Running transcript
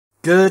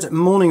Good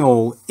morning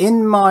all.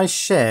 In my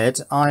shed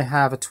I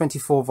have a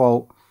 24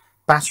 volt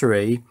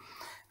battery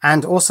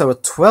and also a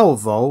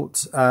 12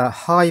 volt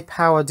high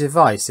power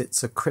device.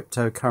 It's a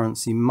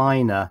cryptocurrency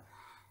miner.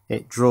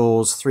 It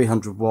draws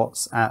 300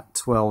 watts at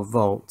 12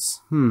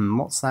 volts.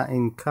 What's that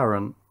in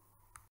current?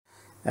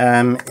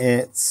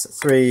 It's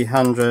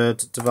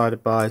 300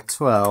 divided by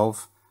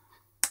 12,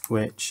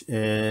 which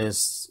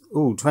is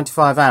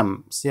 25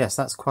 amps. Yes,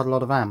 that's quite a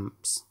lot of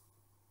amps.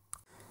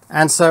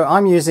 And so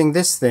I'm using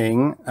this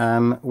thing,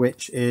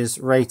 which is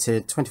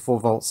rated 24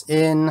 volts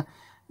in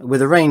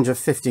with a range of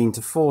 15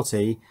 to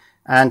 40,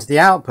 and the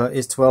output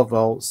is 12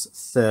 volts,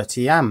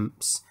 30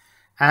 amps.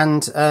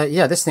 And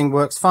yeah, this thing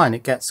works fine.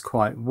 It gets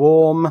quite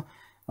warm.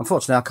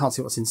 Unfortunately, I can't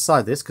see what's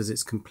inside this because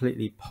it's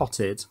completely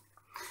potted.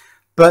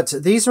 But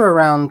these are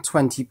around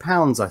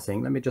 £20, I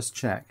think. Let me just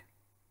check.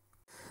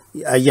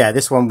 Yeah,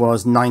 this one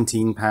was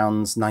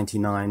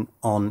 £19.99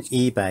 on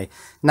eBay.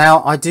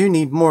 Now, I do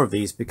need more of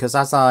these because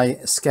as I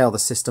scale the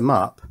system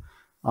up,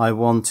 I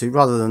want to,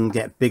 rather than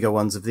get bigger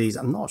ones of these,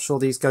 I'm not sure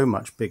these go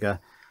much bigger,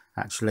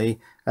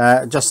 actually,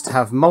 just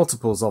have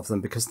multiples of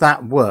them, because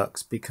that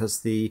works,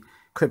 because the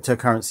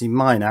cryptocurrency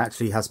miner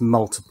actually has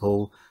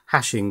multiple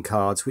hashing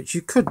cards, which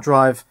you could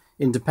drive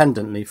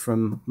independently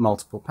from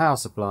multiple power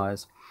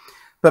supplies.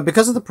 But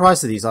because of the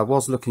price of these, I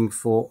was looking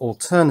for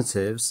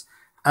alternatives,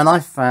 and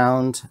I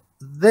found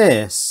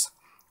this,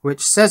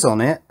 which says on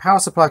it, power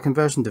supply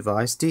conversion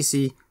device,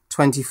 DC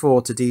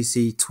 24 to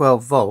DC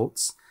 12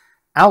 volts,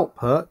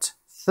 output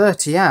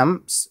 30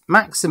 amps,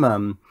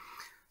 maximum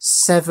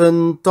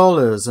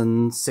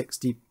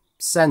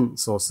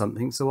 $7.60 or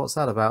something. So what's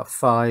that, about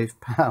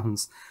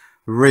 £5?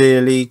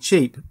 Really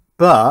cheap.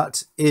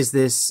 But is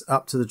this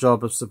up to the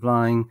job of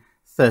supplying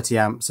 30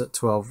 amps at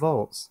 12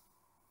 volts?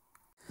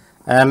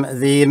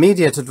 The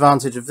immediate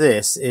advantage of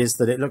this is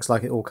that it looks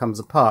like it all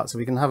comes apart, so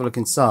we can have a look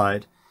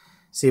inside,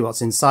 see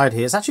what's inside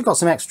here. It's actually got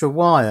some extra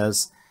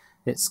wires.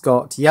 It's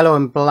got yellow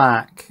and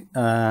black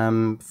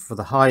for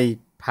the high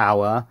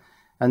power,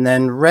 and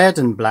then red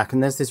and black,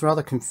 and there's this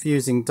rather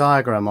confusing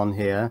diagram on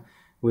here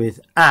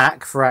with AC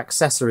for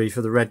accessory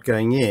for the red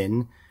going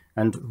in,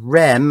 and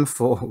REM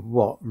for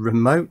what?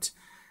 Remote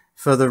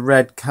for the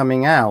red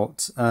coming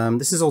out.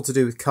 This is all to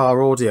do with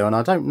car audio, and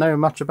I don't know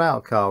much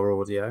about car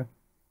audio.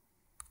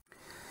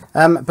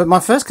 But my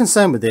first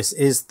concern with this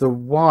is the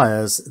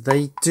wires.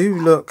 They do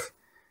look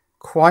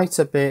quite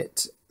a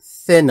bit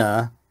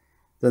thinner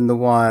than the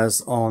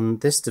wires on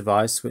this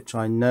device, which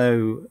I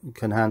know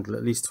can handle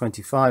at least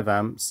 25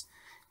 amps.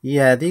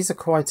 Yeah, these are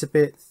quite a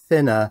bit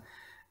thinner.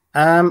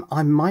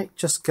 I might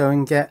just go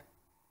and get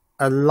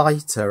a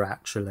lighter,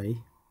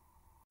 actually,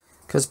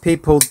 because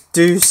people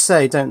do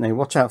say, don't they,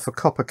 watch out for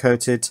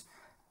copper-coated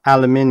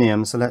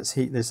aluminium. So let's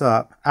heat this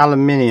up.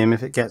 Aluminium,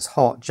 if it gets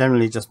hot,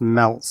 generally just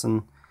melts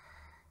and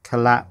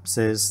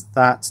collapses.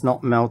 That's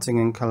not melting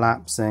and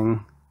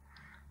collapsing,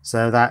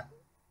 so that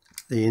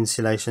the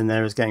insulation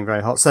there is getting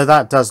very hot. So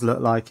that does look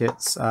like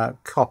it's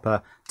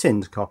copper,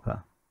 tinned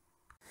copper.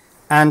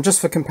 And just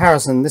for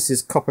comparison, this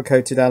is copper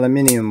coated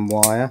aluminium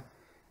wire.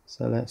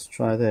 So let's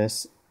try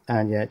this,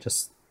 and yeah, it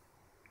just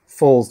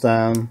falls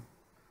down,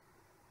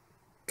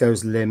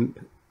 goes limp.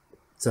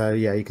 So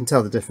yeah, you can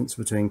tell the difference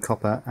between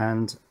copper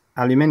and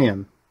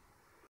aluminium.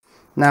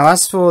 Now,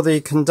 as for the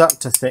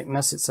conductor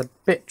thickness, it's a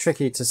bit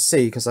tricky to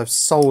see because I've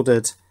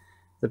soldered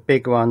the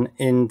big one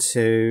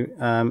into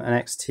an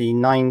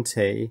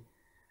XT90,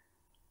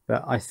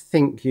 but I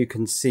think you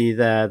can see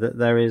there that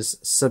there is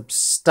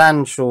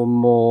substantial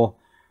more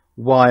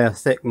wire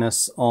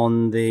thickness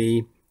on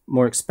the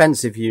more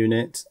expensive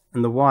unit,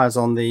 and the wires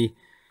on the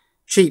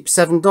cheap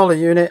 $7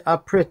 unit are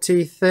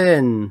pretty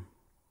thin.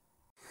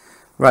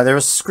 Right, there are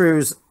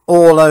screws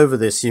all over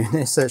this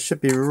unit, so it should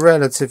be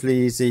relatively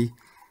easy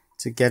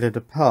to get it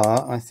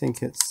apart. I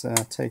think it's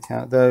take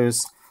out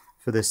those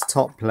for this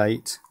top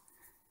plate,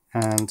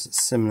 and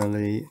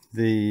similarly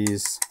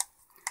these.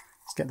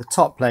 Let's get the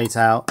top plate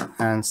out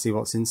and see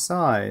what's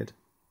inside.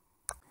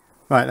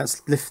 Right,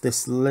 let's lift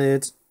this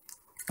lid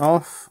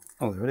off.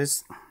 Oh, there it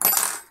is.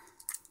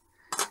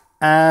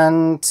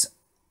 And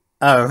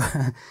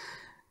oh,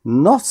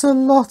 not a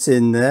lot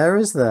in there,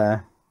 is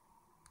there?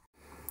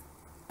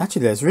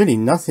 Actually, there's really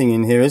nothing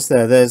in here, is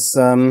there? There's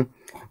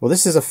well,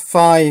 this is a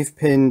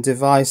 5-pin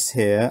device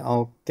here.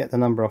 I'll get the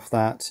number off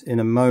that in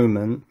a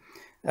moment.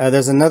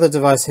 There's another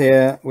device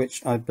here,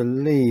 which I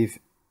believe,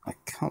 I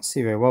can't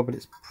see very well, but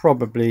it's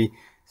probably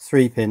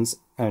 3 pins.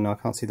 Oh no, I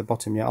can't see the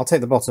bottom yet. I'll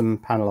take the bottom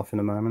panel off in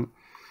a moment.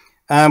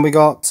 And we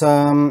got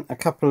a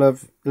couple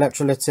of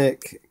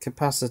electrolytic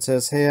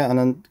capacitors here, and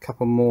a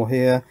couple more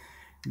here.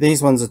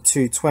 These ones are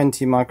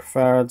 220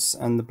 microfarads,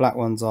 and the black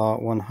ones are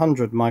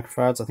 100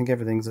 microfarads. I think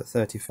everything's at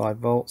 35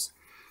 volts.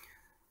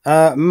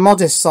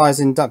 Modest size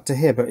inductor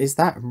here, but is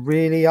that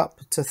really up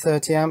to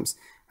 30 amps?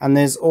 And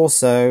there's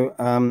also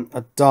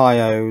a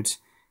diode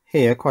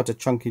here, quite a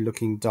chunky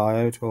looking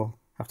diode. We'll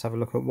have to have a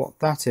look at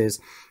what that is.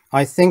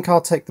 I think I'll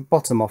take the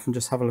bottom off and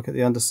just have a look at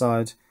the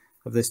underside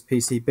of this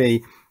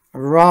PCB.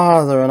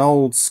 Rather an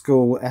old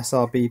school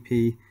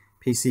SRBP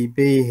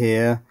PCB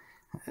here,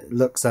 It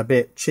looks a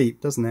bit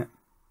cheap, doesn't it?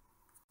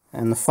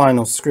 And the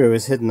final screw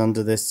is hidden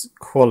under this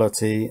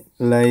quality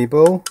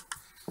label.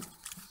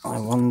 I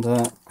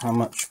wonder how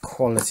much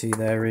quality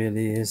there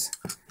really is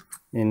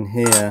in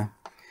here.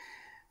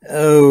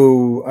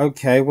 Oh,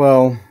 okay,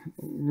 well,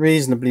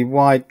 reasonably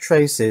wide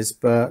traces,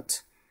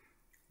 but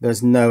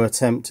there's no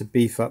attempt to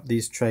beef up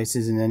these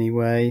traces in any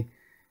way.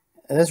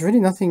 There's really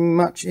nothing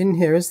much in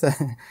here, is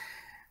there?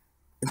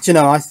 Do you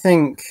know, I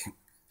think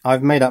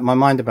I've made up my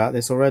mind about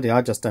this already.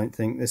 I just don't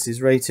think this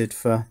is rated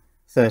for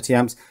 30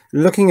 amps.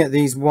 Looking at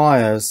these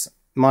wires,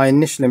 my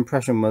initial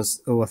impression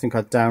was, oh, I think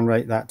I'd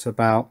downrate that to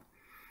about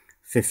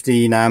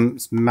 15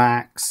 amps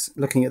max.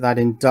 Looking at that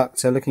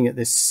inductor, looking at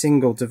this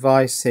single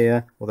device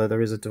here, although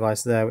there is a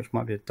device there which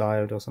might be a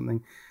diode or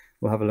something.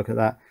 We'll have a look at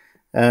that.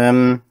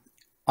 I'm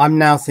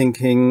now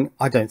thinking,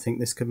 I don't think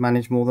this could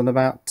manage more than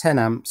about 10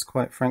 amps,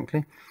 quite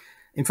frankly.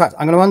 In fact,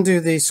 I'm going to undo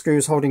these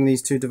screws holding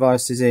these two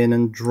devices in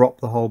and drop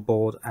the whole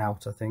board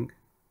out, I think.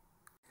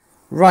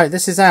 Right,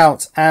 this is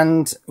out,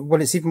 and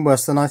well, it's even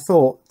worse than I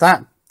thought.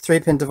 That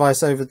 3-pin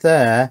device over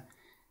there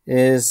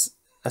is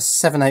a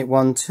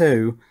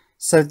 7812,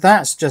 so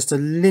that's just a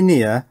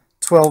linear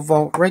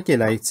 12-volt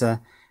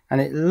regulator,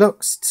 and it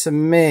looks to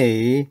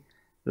me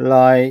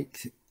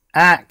like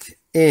ACK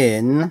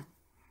in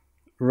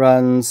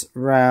runs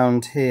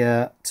round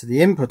here to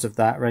the input of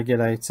that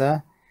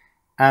regulator,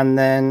 and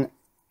then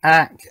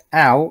ACK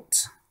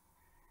out,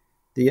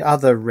 the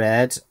other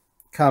red,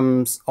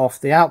 comes off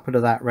the output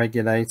of that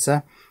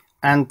regulator,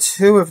 and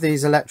two of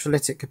these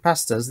electrolytic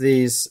capacitors,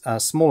 these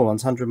smaller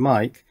ones, 100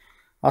 mic,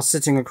 are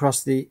sitting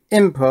across the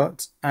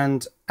input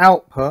and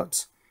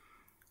output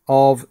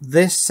of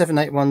this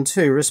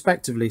 7812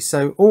 respectively.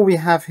 So all we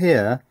have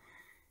here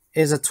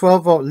is a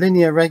 12-volt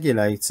linear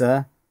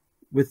regulator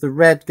with the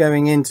red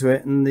going into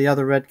it and the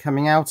other red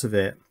coming out of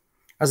it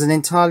as an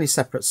entirely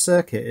separate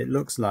circuit, it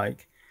looks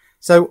like.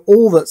 So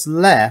all that's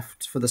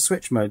left for the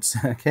switch mode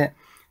circuit,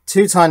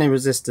 two tiny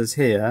resistors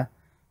here,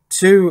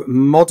 two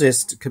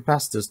modest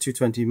capacitors,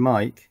 220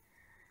 mic,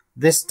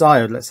 this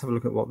diode, let's have a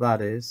look at what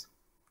that is.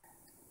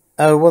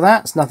 Oh, well,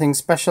 that's nothing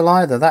special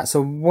either. That's a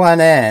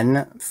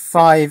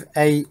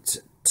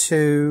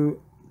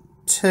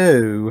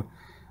 1N5822.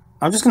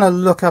 I'm just going to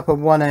look up a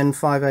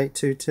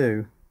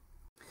 1N5822.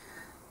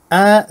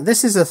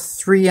 This is a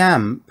 3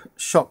 amp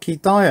Schottky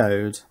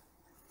diode.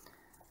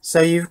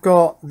 So you've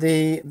got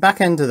the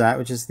back end of that,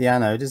 which is the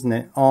anode, isn't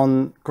it,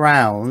 on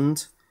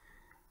ground,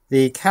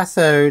 the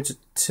cathode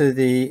to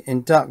the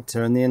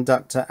inductor, and the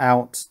inductor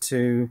out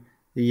to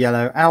the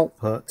yellow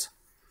output.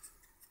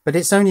 But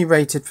it's only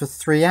rated for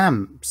 3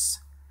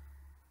 amps.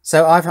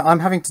 So I'm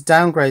having to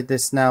downgrade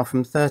this now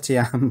from 30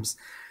 amps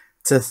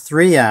to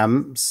 3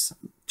 amps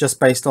just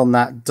based on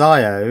that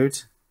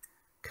diode.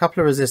 A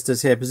couple of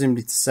resistors here,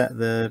 presumably to set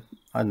the,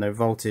 I don't know,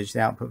 voltage,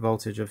 the output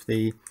voltage of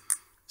the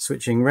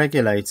switching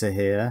regulator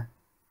here.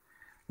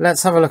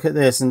 Let's have a look at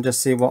this and just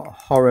see what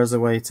horrors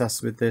await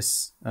us with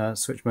this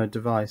switch mode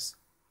device.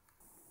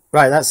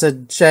 Right, that's a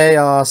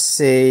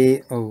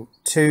JRC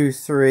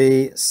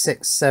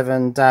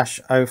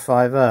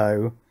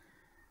 2367-050.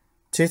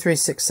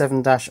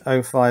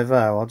 2367-050,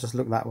 I'll just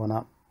look that one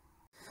up.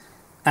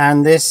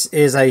 And this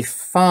is a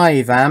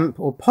 5 amp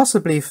or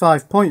possibly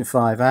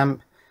 5.5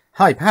 amp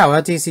high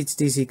power DC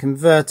to DC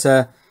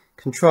converter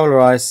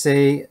controller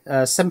IC,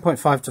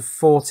 7.5 to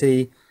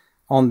 40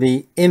 on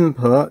the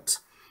input,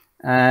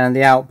 and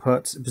the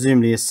output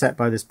presumably is set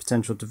by this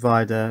potential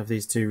divider of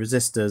these two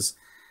resistors.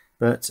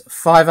 But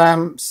 5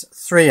 amps,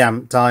 3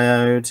 amp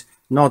diode,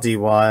 noddy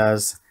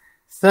wires,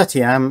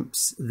 30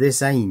 amps,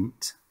 this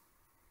ain't.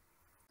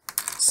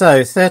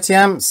 So 30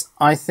 amps,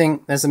 I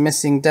think there's a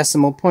missing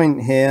decimal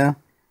point here.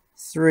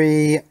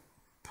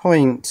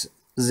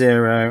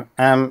 3.0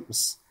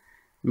 amps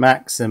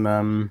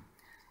maximum.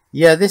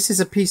 Yeah, this is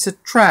a piece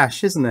of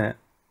trash, isn't it?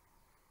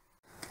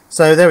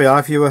 So there we are.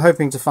 If you were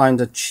hoping to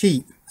find a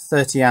cheap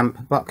 30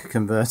 amp buck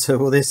converter,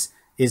 well, this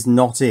is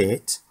not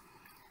it.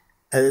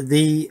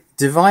 The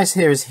device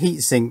here is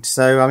heat sinked,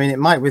 so I mean it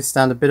might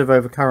withstand a bit of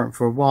overcurrent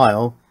for a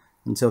while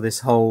until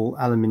this whole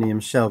aluminium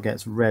shell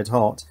gets red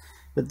hot.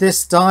 But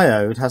this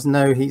diode has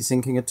no heat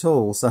sinking at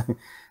all, so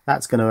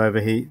that's going to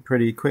overheat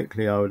pretty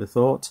quickly, I would have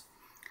thought.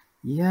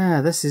 Yeah,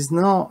 this is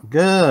not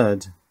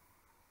good.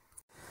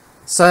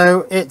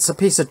 So it's a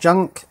piece of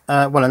junk.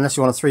 Well, unless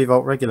you want a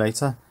 3-volt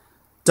regulator.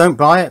 Don't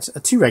buy it.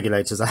 2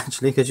 regulators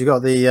actually, because you've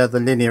got the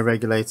linear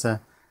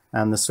regulator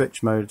and the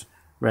switch mode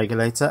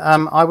regulator.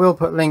 I will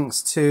put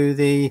links to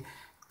the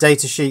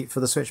data sheet for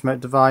the switch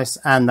mode device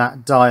and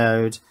that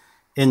diode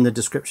in the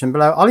description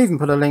below. I'll even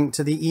put a link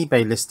to the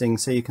eBay listing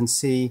so you can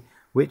see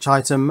which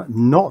item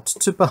not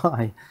to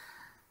buy.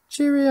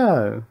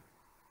 Cheerio.